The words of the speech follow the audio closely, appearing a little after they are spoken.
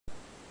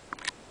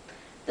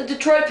The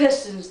Detroit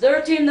Pistons. They're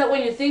a team that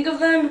when you think of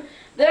them,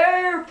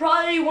 they're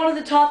probably one of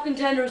the top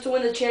contenders to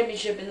win the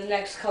championship in the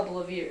next couple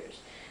of years.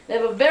 They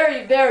have a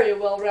very, very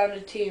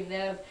well-rounded team. They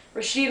have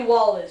Rasheed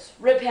Wallace,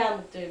 Rip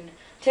Hamilton,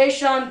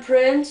 Tayshaun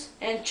Prince,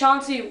 and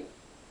Chancey.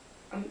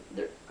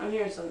 I'm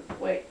hearing something.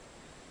 Wait.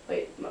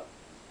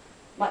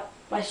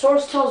 My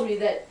source tells me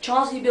that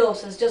Chauncey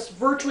Billups has just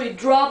virtually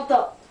dropped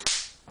the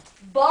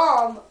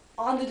bomb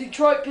on the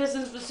Detroit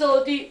Pistons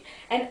facility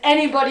and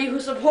anybody who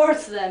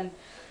supports them.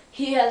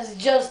 He has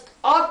just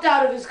opted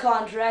out of his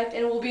contract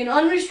and will be an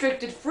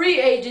unrestricted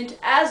free agent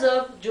as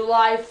of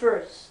July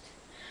 1st.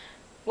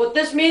 What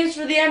this means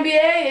for the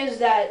NBA is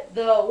that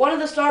one of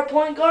the star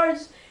point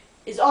guards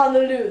is on the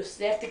loose.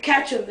 They have to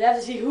catch him. They have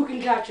to see who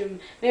can catch him.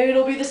 Maybe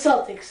it'll be the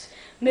Celtics.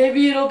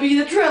 Maybe it'll be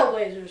the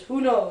Trailblazers.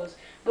 Who knows?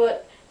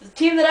 But the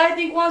team that I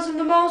think wants him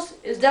the most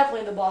is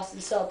definitely the Boston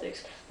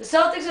Celtics. The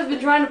Celtics have been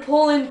trying to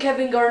pull in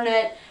Kevin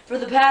Garnett for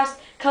the past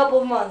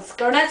couple of months.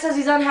 Garnett says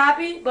he's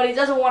unhappy, but he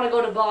doesn't want to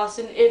go to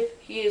Boston if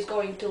he is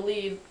going to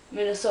leave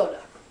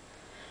Minnesota.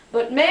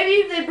 But maybe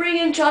if they bring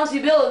in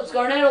Chauncey Billups,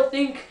 Garnett will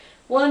think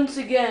once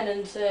again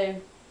and say,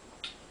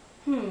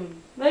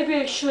 maybe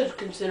I should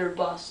consider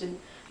Boston.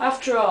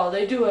 After all,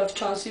 they do have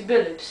Chancey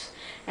Billups.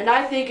 And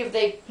I think if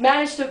they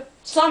manage to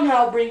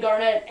somehow bring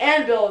Garnett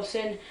and Billups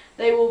in,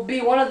 they will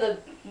be one of the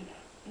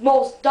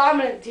most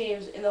dominant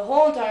teams in the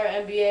whole entire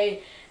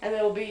NBA, and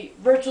they will be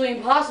virtually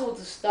impossible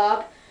to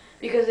stop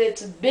because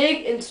it's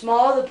big and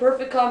small, the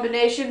perfect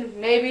combination.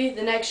 Maybe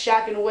the next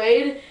Shaq and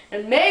Wade,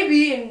 and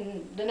maybe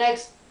in the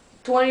next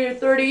 20 or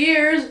 30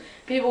 years,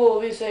 people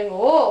will be saying,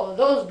 oh,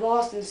 those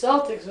Boston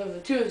Celtics of the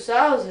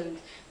 2000s,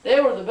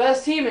 they were the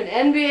best team in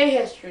NBA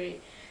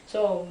history.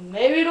 So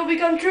maybe it'll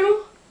become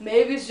true,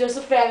 maybe it's just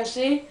a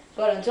fantasy,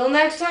 but until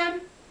next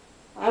time,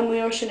 I'm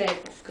Lior.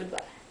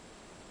 Goodbye.